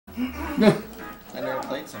I never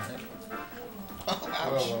played something. Oh,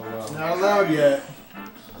 ouch. Whoa. Not allowed yet.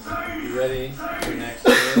 You ready for next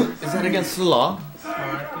game? Is that against the law?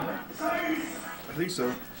 Smarka. I think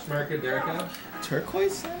so. Smarka Derka.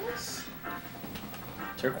 Turquoise Samus?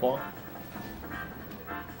 Turquoise?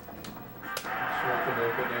 Smarka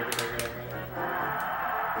Derka.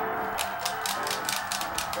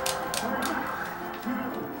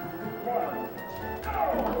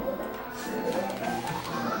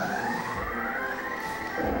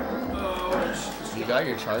 You got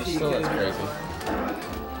your charge still? That's crazy.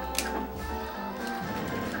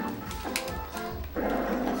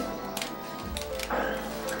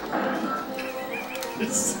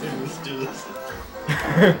 Let's do this.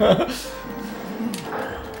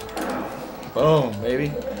 Boom, baby.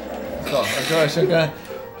 Let's go, Shunkun.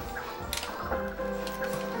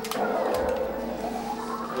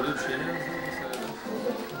 What did she have? Oh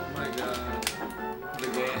my god. The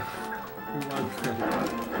game. Who won?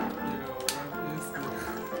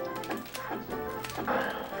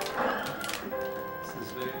 This is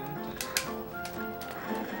very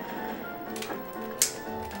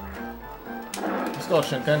Let's go,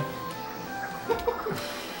 Shunkun.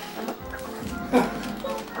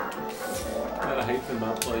 gotta hype them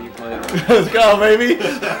up while you play them. Let's go, baby.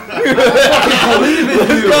 Let's go.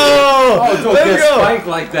 Oh, don't Let's get go. spiked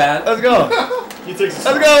like that. Let's go. He takes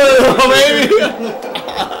Let's go, baby.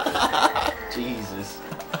 Jesus.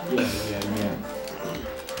 Yeah.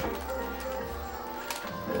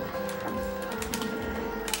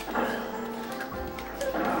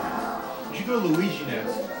 You should go Luigi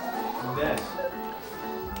next. Ness.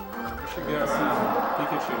 We should go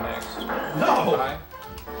Pikachu next. No! Bye.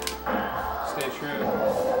 Stay true.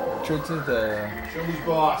 True to the. Show who's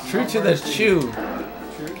boss. True to the chew. True.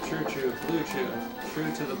 Blue chew.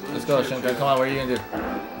 True to the blue Let's go, chew. Shunkun. Come on, what are you gonna do?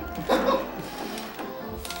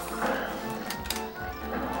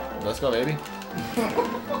 Let's go, baby.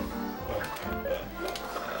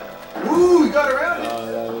 Ooh, he got around it. Oh,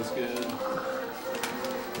 that was good.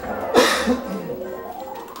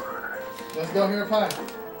 Let's go, Heropie.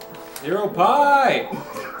 Heropie!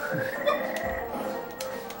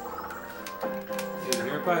 Dude,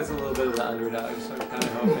 Heropie's a little bit of the underdog, so I'm kind of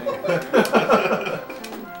hoping.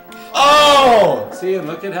 Oh! See, and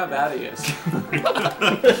look at how bad he is. He's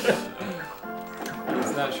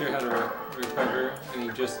not sure how to recover, and he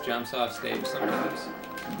just jumps off stage sometimes.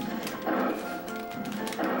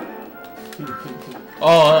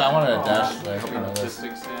 Oh, I wanted a dash, but I hope you know this.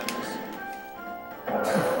 Autistic Samus.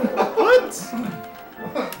 What?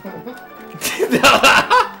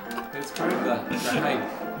 It's part of the hype.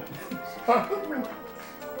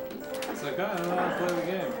 It's like, oh, I don't know how to play the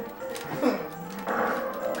game.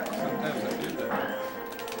 Sometimes I do that.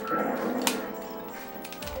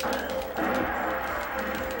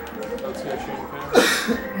 Let's go Shunkun.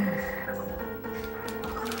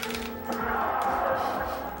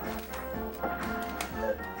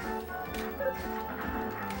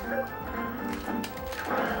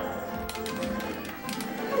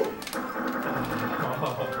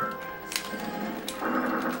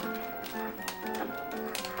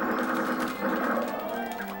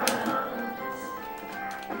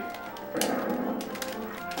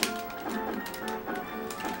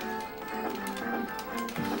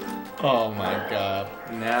 Oh my god.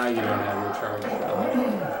 Now you don't have your charge.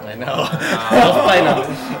 I know. I know.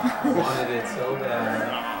 I wanted it so bad.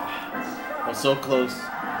 I'm so close.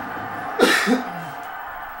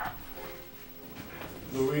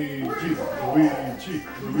 Luigi.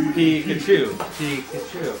 Pikachu.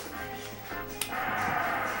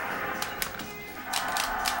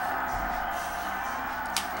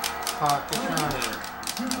 Pakistani.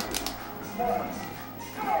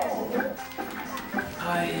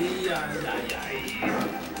 Ay.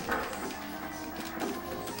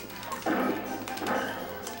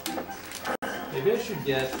 Maybe I should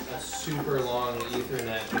get a super long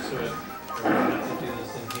Ethernet just so I don't have to do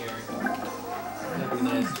this in here. That'd be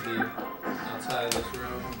nice to be outside of this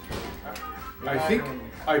room. I think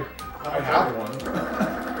I have one.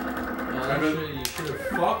 Actually, you should have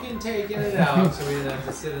fucking taken it out so we didn't have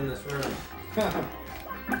to sit in this room.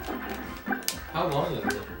 How long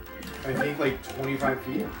is it? I think like 25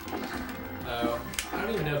 feet. Oh, I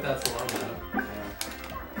don't even know if that's long enough.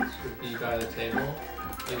 This would be by the table.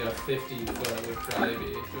 Like a 50-foot would probably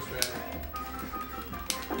be just right.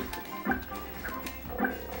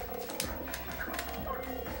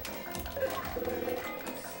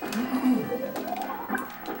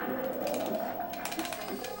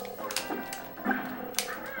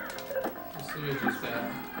 This Luigi's bad.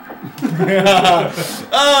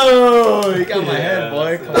 Oh, you got my head,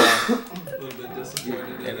 boy. that's Come on. A little bit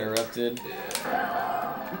disappointed in interrupted.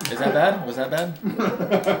 Yeah. Is that bad? Was that bad?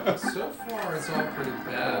 So far, it's all pretty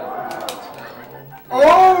bad.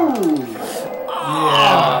 Oh!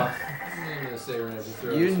 Yeah. I'm gonna say we're gonna have to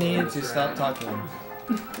throw You this need one to this stop round. talking.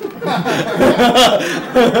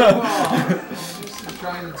 Just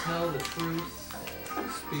trying to tell the truth.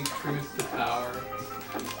 Speak truth to power.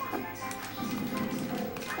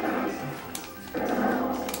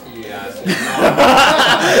 Yeah.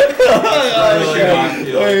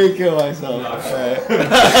 Let me kill myself. Alright.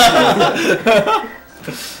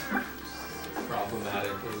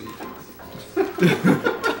 Problematic, Luigi.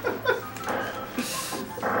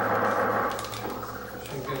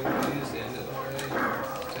 Shunkun, please end it already.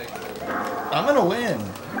 Take it. I'm gonna win.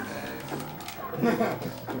 Okay.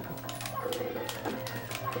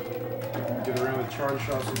 Get around with charge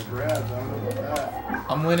shots and grabs. I don't know about that.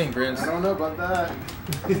 I'm winning, Prince. I don't know about that.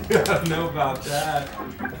 I don't know about that.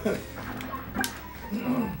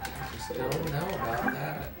 Just don't know about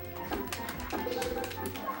that.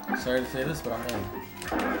 Sorry to say this, but I'm winning.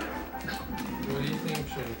 What do you think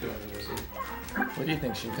Shunkun is? What do you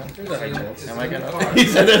think, Shunkun? There's a high It's chance. in Am I the gonna? card. He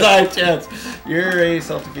said there's a high chance. You're a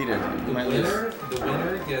self-defeated. You might lose. The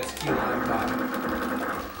winner gets key lime pie.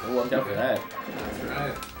 Oh, watch out for that. That's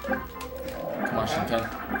right. Come on, Shunkun.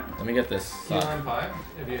 Let me get this. Key lime pie.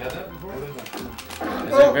 Have you had that before? Is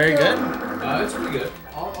it very good? It's pretty good.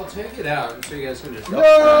 I'll take it out so you guys can just.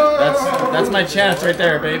 That's my chance right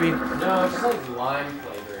there, baby. No, it's just like lime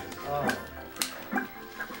flavored.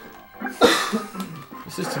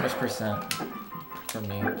 This is too much percent for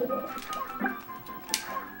me.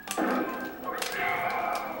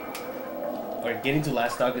 Alright, getting to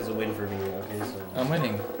last stock is a win for me. Okay, so. I'm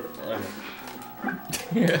winning.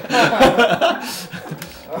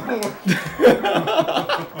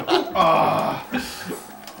 Ah.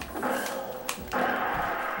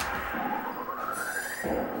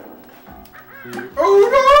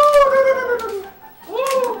 Oh no!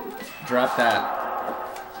 Woo! Drop that.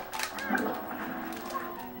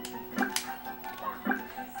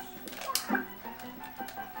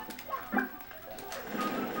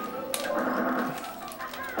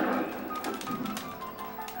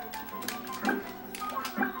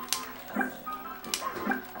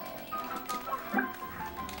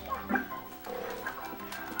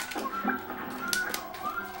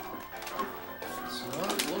 It's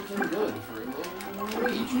not looking good for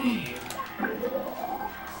Luigi.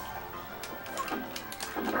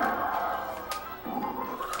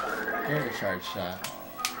 Here's a charge shot.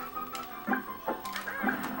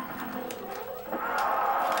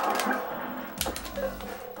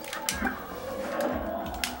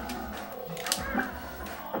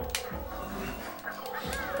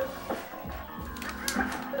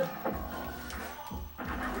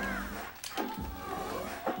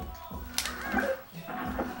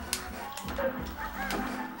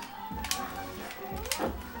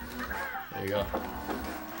 There you go.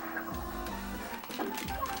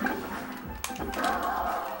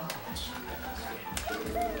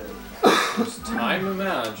 Just time them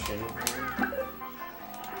out, Shunkun.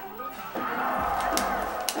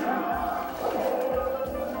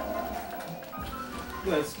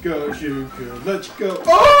 Let's go, Shunkun. Let's go.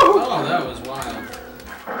 Oh, that was wild.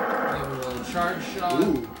 Give him a little charge shot.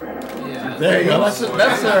 Ooh. Yeah. There you go.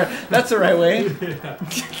 That's the right way. Yeah.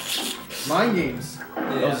 Mind games.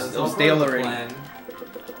 Those stale already.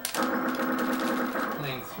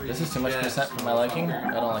 Playing 3 This is too much percent for my liking.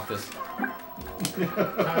 I don't like this.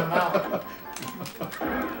 Time out.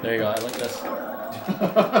 There you go. I like this. Don't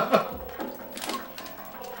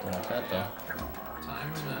like that though.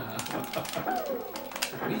 Time out.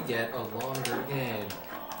 We get a longer game.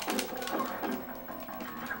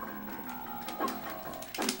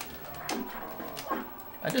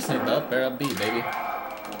 I just need the up air up B, baby.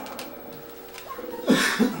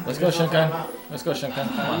 Let's go, Shunkun. Let's go, Shunkun.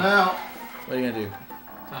 Come I'm on. out. What are you gonna do?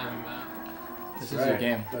 Time out. This is your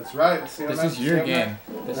game. That's right. See, This I'm is not- your see, I'm game.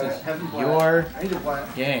 not- This I is haven't played. your I need to play.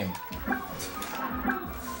 game.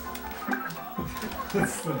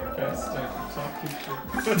 That's the best type of talking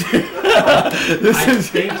This I is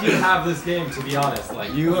think you have this game, to be honest.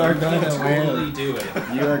 Like You are can gonna totally win. do it.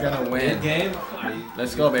 You are gonna Mid win. game,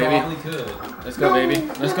 Let's go, baby. Probably could. Let's go, baby.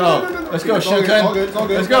 Let's go. Let's go, It's all good, it's all good, it's all Shunkun.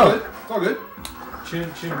 good, Let's it's all go. good, It's all good. Chin,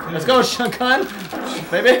 chin, chin. Let's go, Shunkun.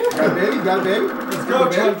 Baby. You got it, baby. You got it, baby. Let's go,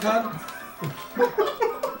 baby. Shunkun.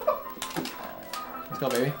 Let's go,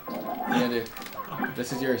 baby. What are you gonna do?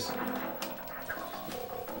 This is yours.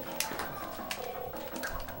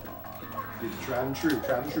 Dude, tried and true,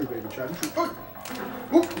 baby, tried and true.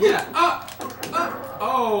 Oh! Yeah.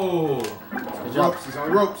 Oh. Good job. Ropes, he's on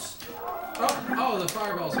the ropes. Oh, the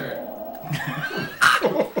fireball's hurt.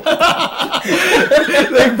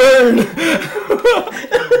 They burn.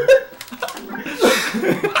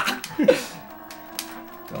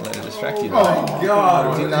 Don't let it distract you. Oh my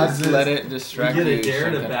god. Do not let it distract you. You get a dare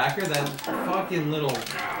to Shunkun. backer that fucking little.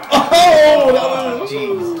 Oh!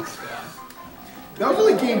 Jesus. That was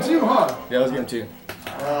only game 2, huh? Yeah, that was game 2.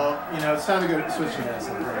 Well, you know, it's time to go switch to Ness,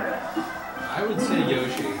 I think. I would say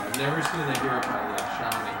Yoshi. I've never seen a Heropie yet.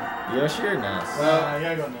 Shining. Yoshi or Ness? Well, you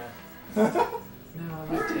gotta go Ness. No, I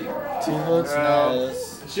might take her. 2 votes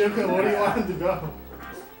Ness. Shunkun, what do you want him to go?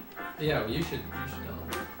 Yeah, well, you should know.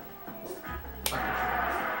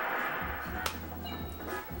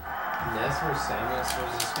 Ness versus Samus, what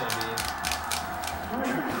is this gonna be?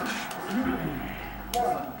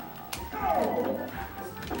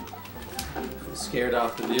 Scared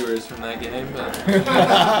off the viewers from that game, but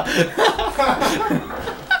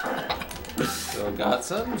still got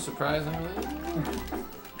some, surprisingly.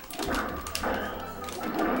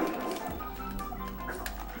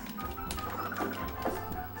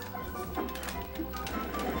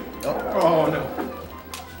 Oh no.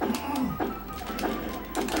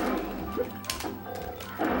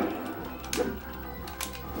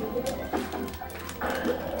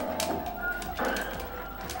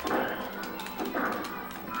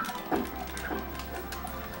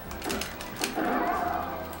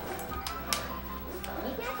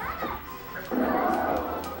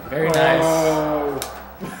 Very nice.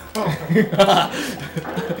 Oh.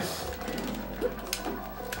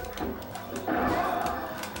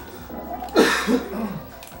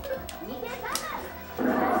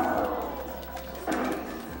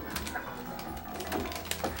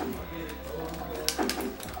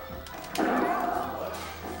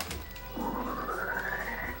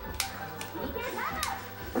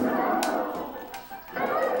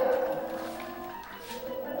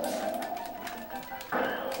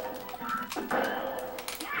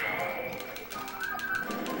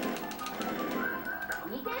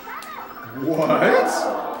 What?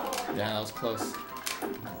 Yeah, that was close.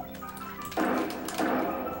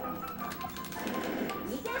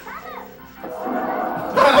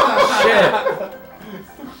 Shit.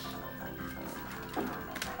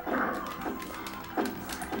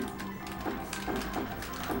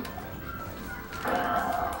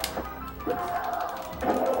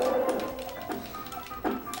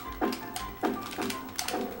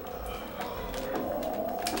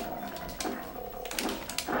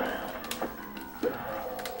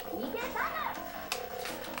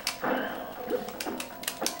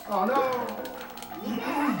 Oh no!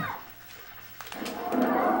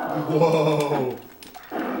 Whoa!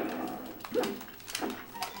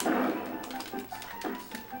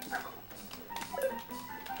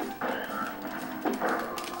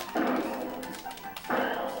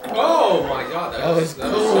 Oh my god, that was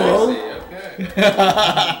cool. sexy, okay.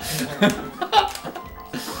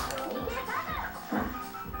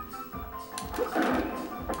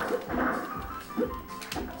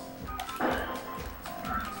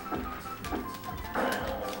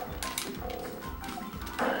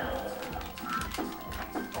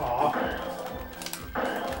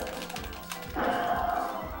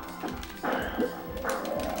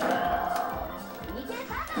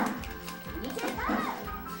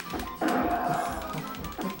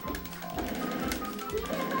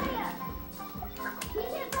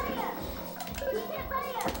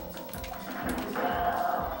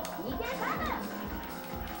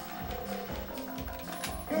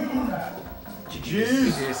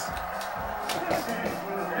 Jesus!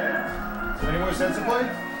 Any more sets to play?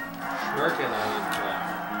 Working on it.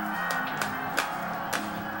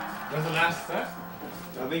 When's the last set?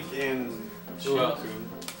 I think in Who else?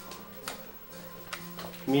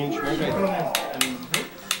 Me and Shmirka.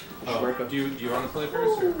 Oh, do you want to play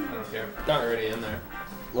first? Or? I don't care. Not already in there.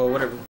 Well, whatever.